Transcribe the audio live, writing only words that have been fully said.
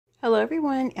Hello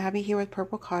everyone, Abby here with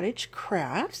Purple Cottage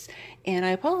Crafts, and I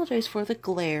apologize for the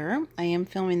glare. I am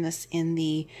filming this in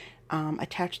the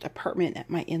attached apartment at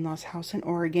my in-laws house in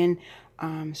Oregon, so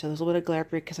there's a little bit of glare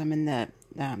because I'm in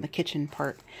the kitchen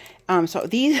part. So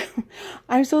these,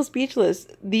 I'm so speechless.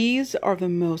 These are the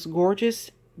most gorgeous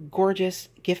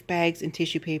gift bags and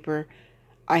tissue paper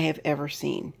I have ever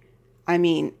seen. I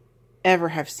mean, ever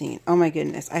have seen. Oh my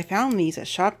goodness. I found these at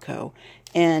Shopko,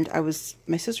 and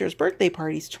my sister's birthday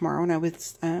party's tomorrow, and I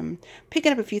was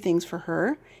picking up a few things for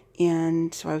her,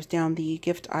 and so I was down the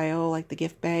gift aisle, like the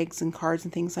gift bags and cards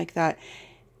and things like that,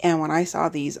 and when I saw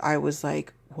these, I was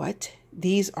like, what?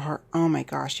 These are, oh my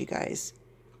gosh, you guys.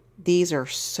 These are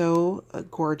so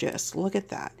gorgeous. Look at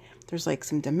that. There's like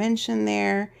some dimension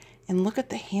there, and look at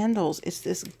the handles. It's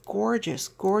this gorgeous,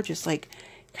 like,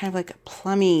 kind of like a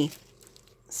plummy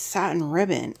satin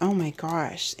ribbon. Oh my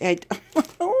gosh. Oh man,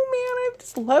 I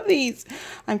just love these.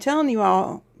 I'm telling you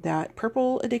all that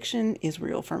purple addiction is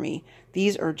real for me.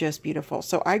 These are just beautiful.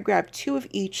 So I grabbed 2 of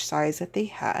each size that they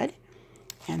had.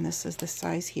 And this is the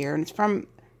size here. And it's from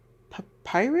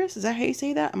Papyrus. Is that how you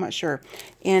say that? I'm not sure.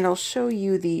 And I'll show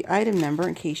you the item number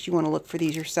in case you want to look for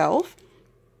these yourself.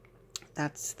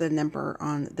 That's the number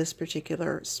on this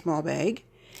particular small bag.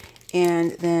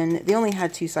 And then they only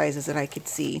had 2 sizes that I could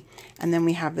see. And then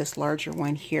we have this larger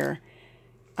one here.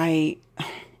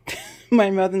 My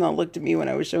mother-in-law looked at me when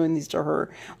I was showing these to her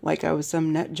like I was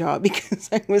some nut job because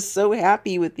I was so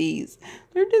happy with these.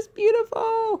 They're just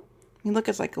beautiful. I mean, look,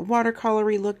 it's like a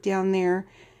watercolory look down there.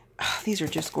 Oh, these are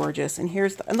just gorgeous. And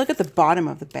and look at the bottom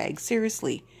of the bag.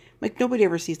 Seriously. Like, nobody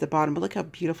ever sees the bottom, but look how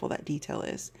beautiful that detail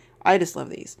is. I just love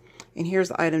these. And here's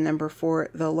the item number for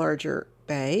the larger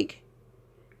bag.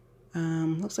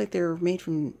 Looks like they're made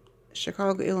from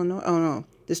Chicago, Illinois. Oh no,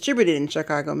 distributed in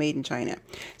Chicago, made in China.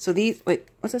 So these, wait,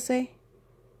 what's it say?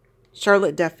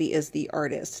 Charlotte Duffy is the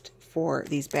artist for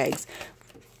these bags.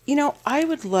 You know, I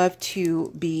would love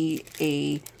to be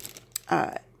a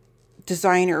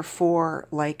designer for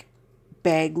like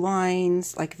bag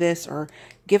lines like this or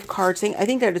gift cards thing. I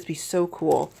think that would just be so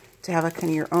cool to have like kind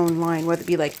of your own line, whether it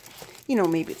be like, you know,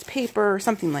 maybe it's paper or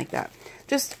something like that.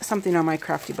 Just something on my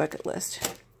crafty bucket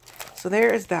list. So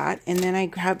there is that, and then I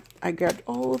grabbed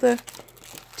all the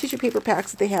tissue paper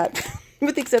packs that they had,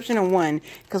 with the exception of one,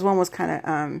 because one was kind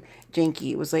of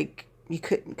janky. It was like you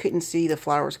couldn't see the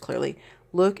flowers clearly.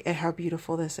 Look at how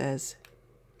beautiful this is.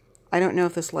 I don't know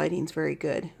if this lighting's very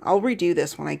good. I'll redo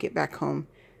this when I get back home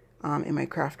in my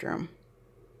craft room.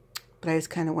 But I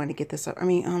just kind of wanted to get this up. I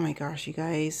mean, oh my gosh, you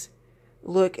guys,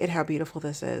 look at how beautiful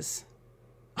this is.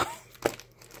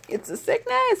 It's a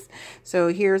sickness. So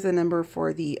here's the number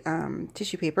for the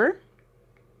tissue paper.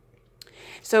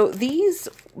 So these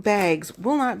bags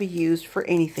will not be used for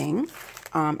anything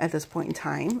at this point in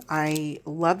time. I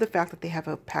love the fact that they have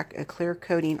a clear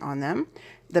coating on them,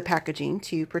 the packaging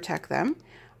to protect them.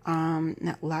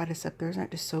 That lattice up there, isn't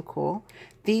that just so cool?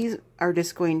 These are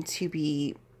just going to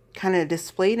be kind of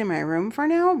displayed in my room for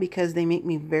now because they make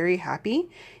me very happy.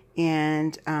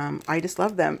 And I just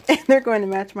love them. And they're going to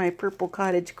match my Purple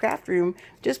Cottage Craft room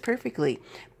just perfectly.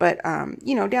 But,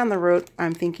 you know, down the road,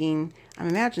 I'm imagining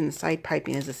the side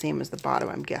piping is the same as the bottom,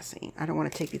 I'm guessing. I don't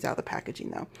want to take these out of the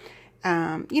packaging,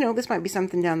 though. You know, this might be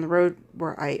something down the road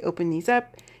where I open these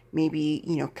up, maybe,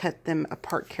 you know, cut them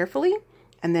apart carefully,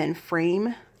 and then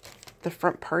frame the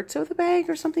front parts of the bag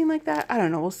or something like that. I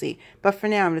don't know, we'll see. But for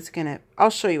now,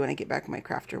 I'll show you when I get back in my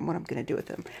craft room what I'm going to do with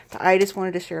them. But I just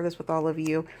wanted to share this with all of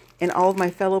you and all of my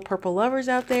fellow purple lovers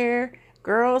out there.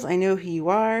 Girls, I know who you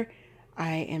are.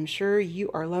 I am sure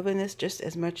you are loving this just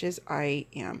as much as I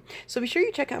am. So be sure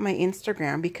you check out my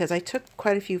Instagram because I took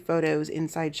quite a few photos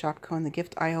inside Shopko in the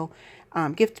gift aisle,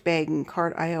 gift bag and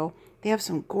card aisle. They have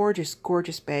some gorgeous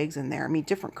bags in there. I mean,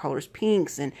 different colors,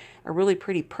 pinks, and a really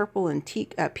pretty purple and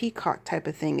peacock type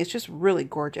of thing. It's just really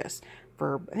gorgeous.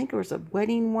 I think there was a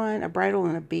wedding one, a bridal,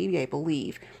 and a baby, I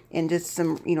believe. And just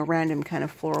some, you know, random kind of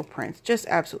floral prints. Just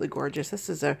absolutely gorgeous. This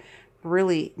is a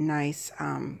really nice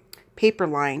paper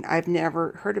line. I've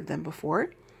never heard of them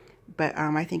before. But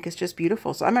I think it's just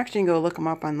beautiful. So I'm actually going to go look them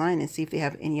up online and see if they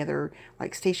have any other,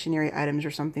 like, stationery items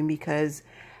or something because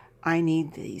I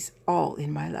need these all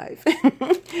in my life.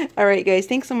 All right, guys,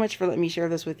 thanks so much for letting me share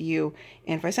this with you.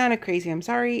 And if I sounded crazy, I'm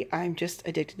sorry. I'm just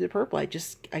addicted to purple. I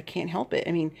can't help it.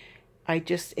 I mean, I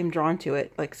just am drawn to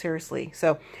it, like, seriously.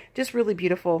 So just really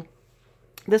beautiful.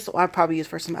 This I'll probably use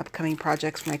for some upcoming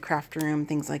projects for my craft room,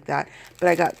 things like that. But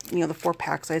I got, you know, the 4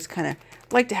 packs. I just kind of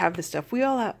like to have this stuff. We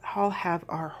all have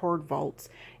our hoard vaults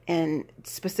and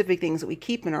specific things that we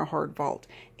keep in our hoard vault.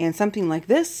 And something like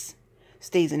this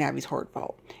stays in Abby's hoard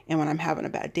vault. And when I'm having a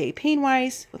bad day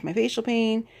pain-wise, with my facial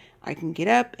pain, I can get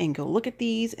up and go look at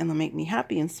these and they'll make me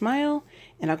happy and smile,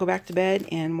 and I'll go back to bed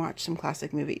and watch some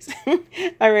classic movies.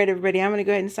 All right, everybody, I'm going to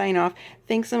go ahead and sign off.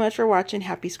 Thanks so much for watching.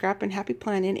 Happy scrapping, happy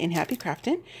planning, and happy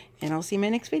crafting, and I'll see you in my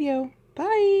next video.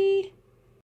 Bye!